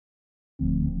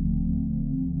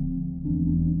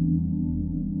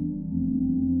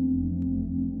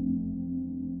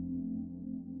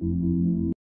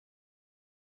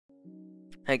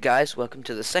Hey guys, welcome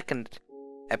to the second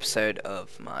episode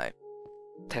of my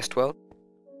test world.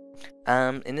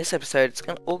 In this episode, it's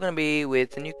all gonna be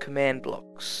with the new command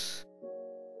blocks,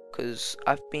 because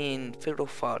I've been fiddle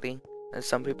farting, as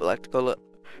some people like to call it,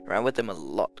 around with them a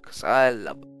lot, because I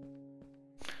love them.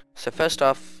 So first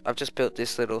off, I've just built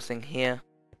this little thing here,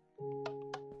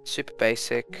 super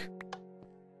basic,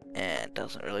 and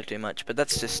doesn't really do much, but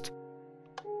that's just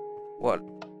what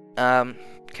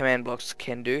command blocks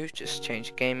can do, just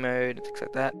change game mode and things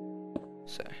like that.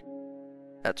 So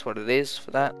that's what it is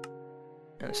for that,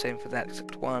 and the same for that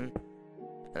except one,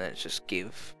 and then it's just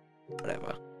give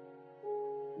whatever.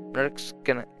 I'm not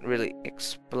gonna really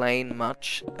explain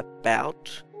much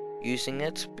about using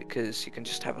it, because you can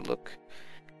just have a look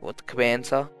at what the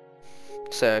commands are.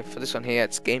 So for this one here,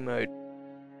 it's game mode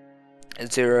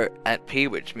 0 at P,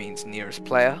 which means nearest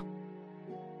player,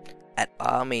 at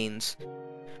R means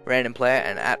random player,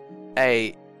 and at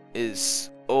A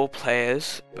is all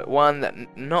players, but one that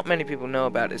not many people know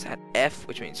about is at F,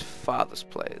 which means farthest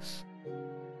players.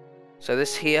 So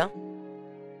this here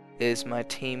is my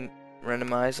team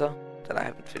randomizer that I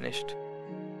haven't finished.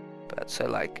 But so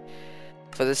like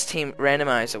for this team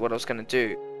randomizer, what I was gonna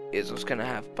do is I was gonna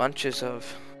have bunches of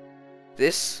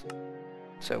this.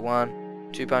 So 1,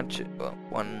 2 bunches, well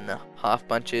 1.5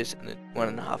 bunches, and then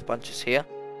 1.5 bunches here.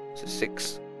 So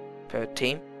 6 per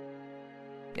team.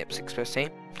 Yep, 6 per team.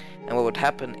 And what would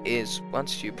happen is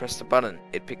once you press the button,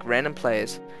 it'd pick random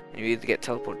players, and you either get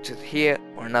teleported to here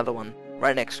or another one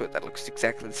right next to it that looks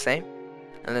exactly the same.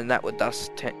 And then that would thus,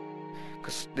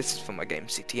 because this is for my game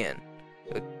CTN,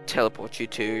 it would teleport you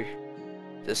to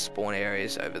the spawn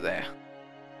areas over there.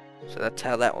 So that's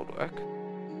how that would work.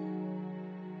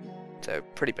 So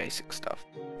pretty basic stuff,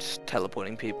 just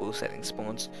teleporting people, setting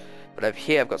spawns. But over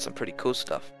here I've got some pretty cool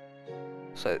stuff.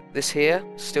 So this here,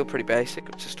 still pretty basic,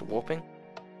 it's just a warping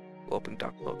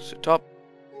dark blocks to the top.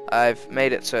 I've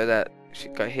made it so that if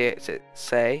you go here, it says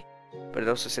say, but it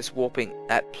also says warping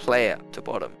at player to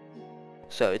bottom.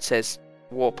 So it says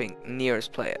warping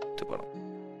nearest player to bottom.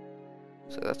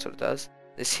 So that's what it does.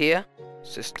 This here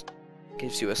just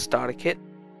gives you a starter kit,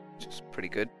 which is pretty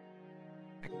good.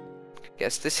 I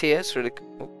guess this here is really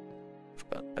cool. Oh,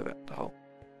 forgot about the hole.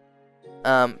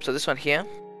 So this one here.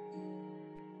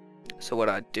 So what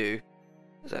I'd do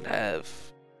is I'd have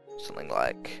something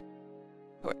like,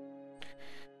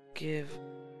 give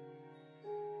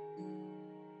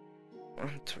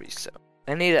 137.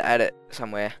 I need to add it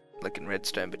somewhere, like in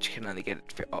Redstone, but you can only get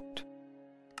it for opt.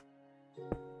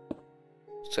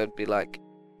 So it'd be like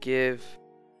give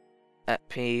at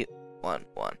P11.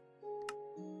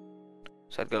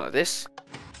 So I'd go like this.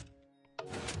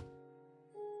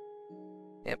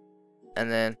 Yep.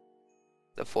 And then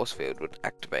the force field would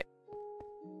activate.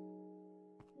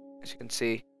 As you can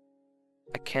see,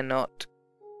 I cannot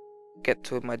get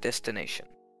to my destination.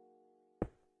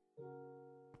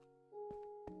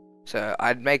 So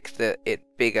I'd make it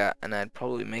bigger, and I'd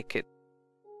probably make it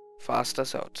faster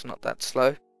so it's not that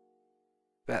slow.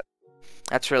 But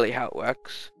that's really how it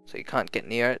works. So you can't get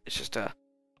near it, it's just a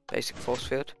basic force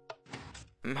field.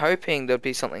 I'm hoping there'll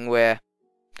be something where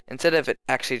instead of it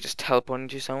actually just teleporting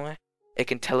you somewhere, it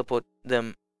can teleport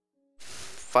them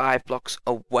 5 blocks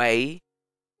away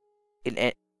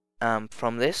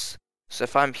from this. So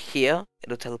if I'm here,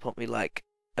 it'll teleport me like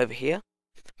over here.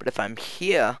 But if I'm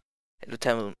here, it'll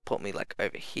teleport me like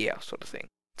over here, sort of thing.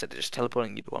 Instead of just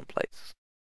teleporting you to one place.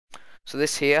 So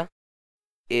this here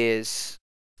is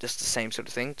just the same sort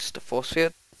of thing, just a force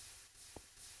field,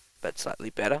 but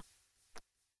slightly better.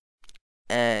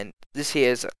 And this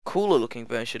here is a cooler looking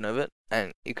version of it,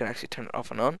 and you can actually turn it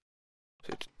off and on.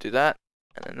 So to do that,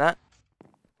 and then that,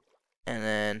 and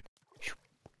then.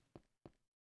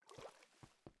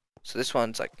 So this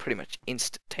one's like pretty much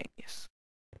instantaneous.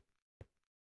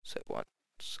 So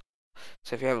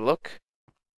if you have a look,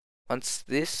 once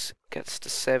this gets to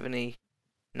 79,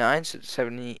 so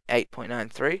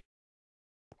 78.93,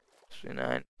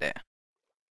 79, there.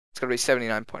 It's gonna be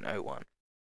 79.01.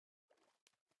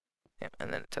 Yeah,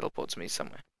 and then it teleports me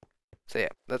somewhere. So yeah,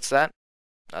 that's that.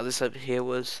 This over here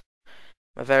was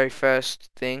my very first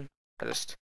thing. I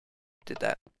just did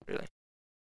that, really.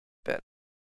 But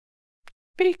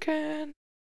beacon.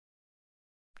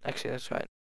 Actually, that's right.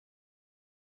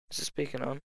 Is this beacon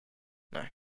on? No.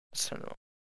 Let's turn it on.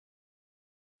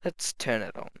 Let's turn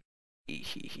it on.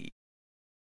 Hee.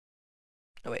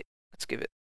 Oh wait, let's give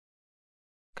it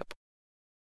a couple.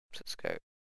 So let's go.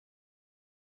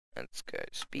 Let's go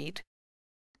speed.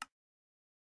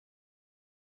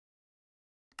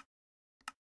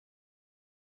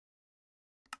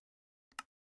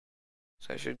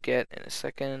 So I should get in a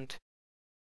second.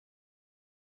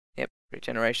 Yep,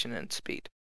 regeneration and speed.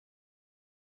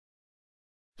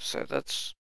 So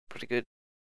that's pretty good.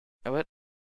 Oh, what?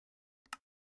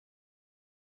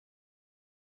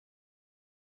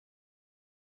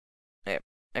 Yep,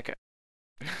 okay.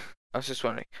 I was just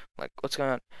wondering, like, what's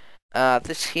going on?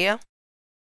 This here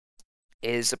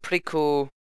is a pretty cool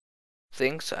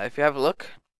thing. So if you have a look,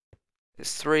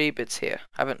 there's 3 bits here.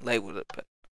 I haven't labeled it, but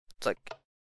it's like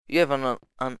you haven't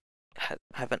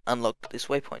unlocked this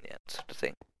waypoint yet, sort of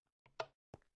thing.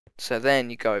 So then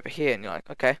you go over here and you're like,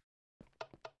 okay.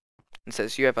 It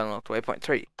says you have unlocked waypoint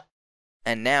 3,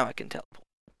 and now I can teleport.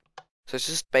 So it's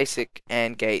just basic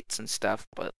AND gates and stuff,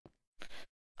 but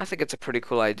I think it's a pretty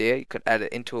cool idea. You could add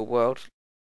it into a world.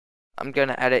 I'm going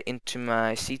to add it into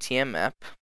my CTM map,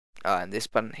 and this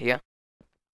button here.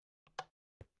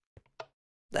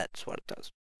 That's what it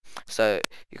does. So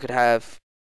you could have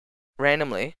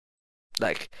randomly,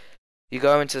 like, you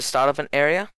go into the start of an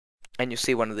area, and you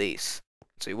see one of these.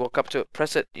 So you walk up to it,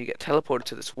 press it, you get teleported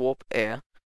to this warp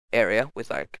area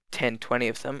with like 10, 20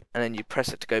 of them, and then you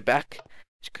press it to go back,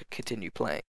 you could continue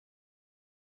playing.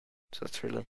 So that's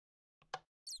really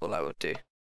all I would do.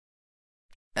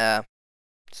 So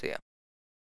yeah.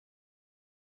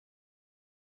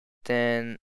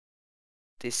 Then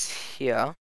this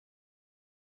here.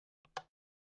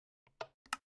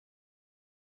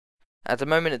 At the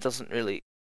moment it doesn't really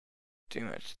do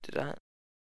much. Did I?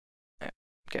 No.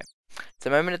 Okay. At the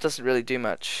moment it doesn't really do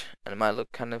much, and it might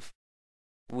look kind of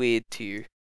weird to you.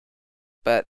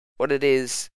 But what it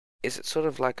is it's sort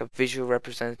of like a visual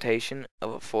representation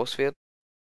of a force field.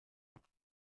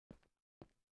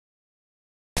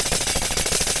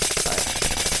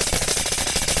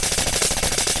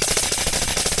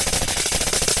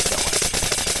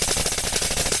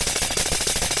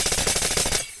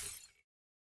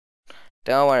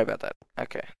 Don't worry about that.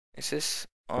 Okay. Is this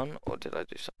on, or did I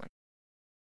do something?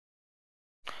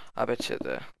 I bet you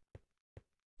the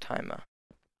timer.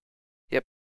 Yep.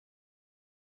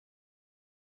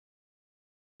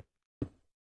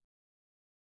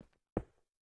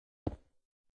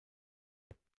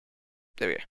 There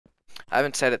we go. I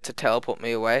haven't set it to teleport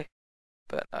me away,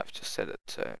 but I've just set it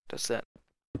so it does that.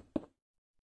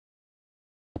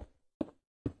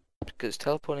 Because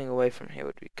teleporting away from here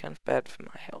would be kind of bad for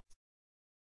my health.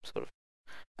 Sort of.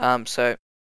 So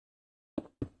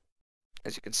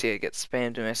as you can see, I get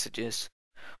spammed messages.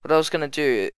 What I was gonna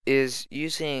do is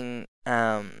using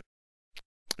the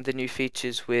new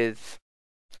features with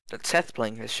that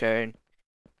SethBling has shown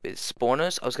with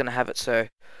spawners. I was gonna have it so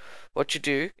what you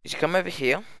do is you come over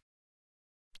here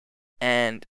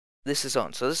and this is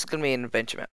on. So this is gonna be an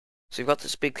adventure map. So you've got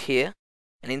this big here,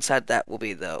 and inside that will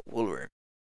be the wool room.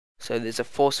 So there's a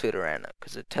force field around it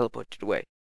because it teleports you away.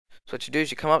 So what you do is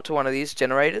you come up to one of these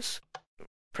generators,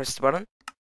 press the button,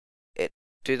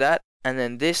 do that, and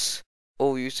then this,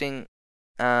 all using,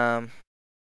 it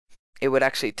would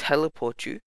actually teleport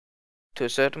you to a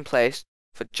certain place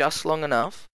for just long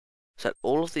enough so that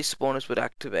all of these spawners would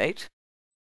activate,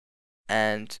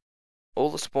 and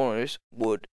all the spawners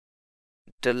would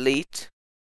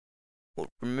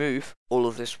remove all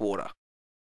of this water.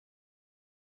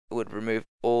 It would remove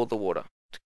all the water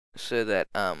so that,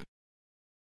 what's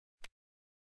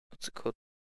it called?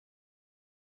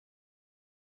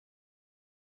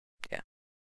 Yeah,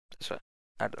 that's right.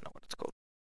 I don't know what it's called.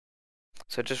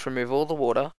 So just remove all the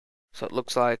water so it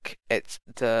looks like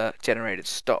the generator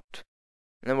stopped.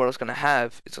 And then what I was going to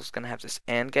have is I was going to have this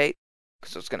AND gate,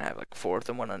 because I was going to have like 4 of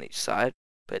them, one on each side,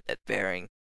 but at varying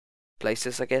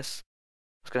places, I guess.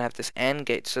 I was going to have this AND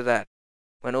gate so that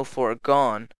when all 4 are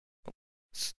gone,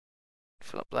 let's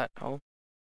fill up that hole.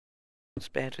 It's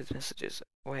bad with messages.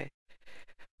 Wait.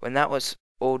 When that was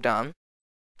all done,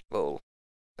 well,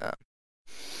 the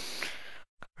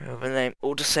name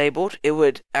all disabled, it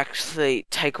would actually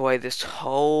take away this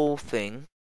whole thing,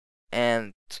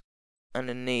 and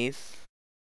underneath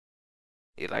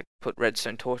you like put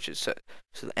redstone torches so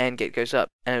the AND gate goes up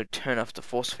and it would turn off the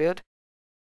force field,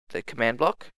 the command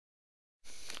block.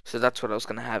 So that's what I was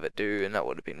gonna have it do, and that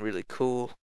would have been really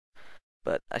cool.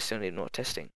 But I still need more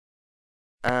testing.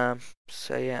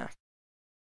 So yeah.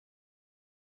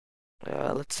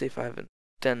 Let's see if I haven't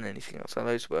done anything else. Oh,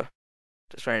 those were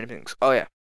just random things. Oh yeah,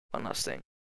 one last thing.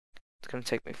 It's gonna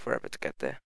take me forever to get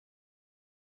there,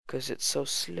 because it's so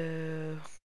slow.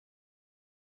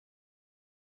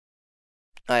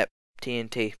 Oh yep,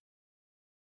 TNT.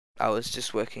 I was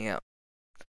just working out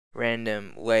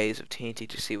random ways of TNT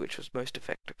to see which was most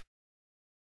effective.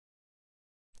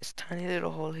 This tiny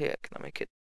little hole here, can I make it?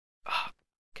 Ah,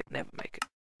 could never make it.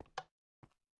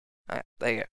 Alright,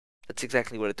 there you go. That's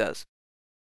exactly what it does.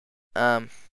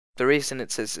 the reason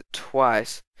it says it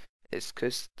twice is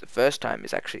because the first time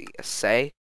is actually a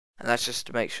say, and that's just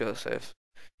to make sure. So if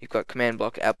you've got command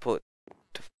block output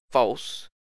to false,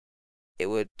 it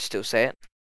would still say it.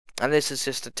 And this is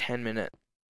just a 10-minute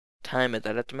timer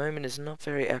that at the moment is not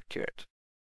very accurate.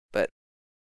 But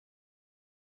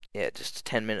yeah, just a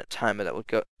 10-minute timer that would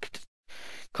go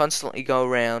constantly go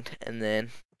around and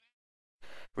then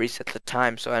reset the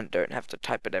time so I don't have to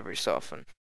type it every so often.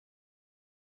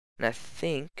 And I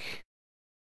think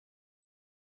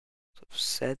I've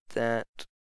said that.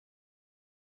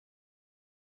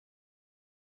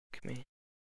 Come here.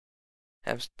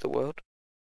 How's the world?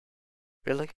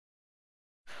 Really?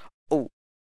 Oh,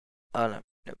 oh no,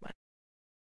 never mind.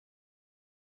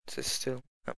 Is this still?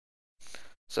 No.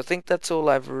 So I think that's all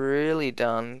I've really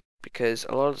done because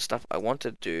a lot of the stuff I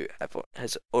wanted to do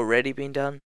has already been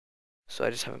done. So I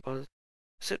just haven't bothered.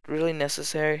 Is it really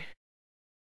necessary?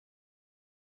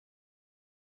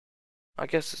 I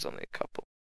guess there's only a couple.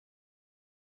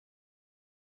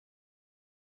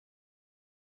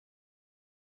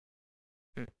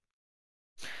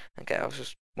 Okay, I was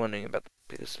just wondering about the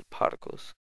biggest of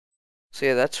particles. So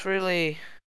yeah, that's really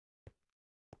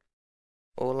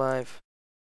all I've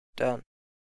done.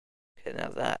 Okay, now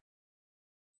that.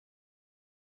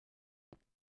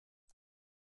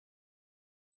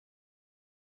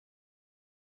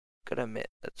 Gotta admit,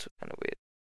 that's kind of weird.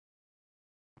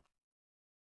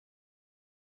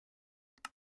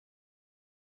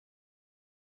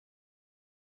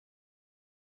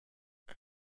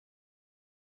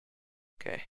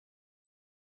 Okay.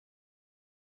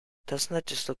 Doesn't that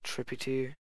just look trippy to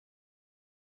you?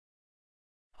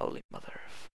 Holy mother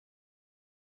of...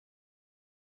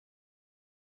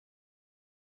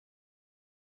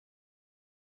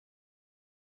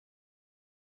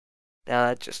 Now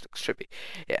that just looks trippy.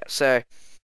 Yeah, so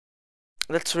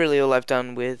that's really all I've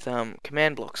done with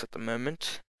command blocks at the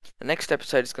moment. The next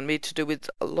episode is going to be to do with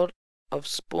a lot of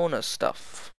spawner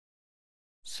stuff.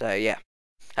 So yeah,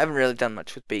 I haven't really done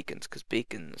much with beacons because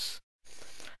beacons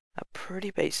are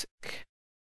pretty basic.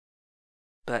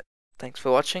 But thanks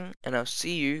for watching, and I'll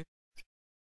see you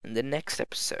in the next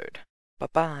episode. Bye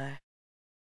bye.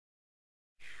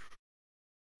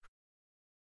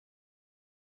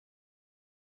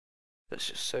 That's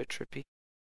just so trippy.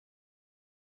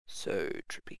 So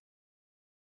trippy.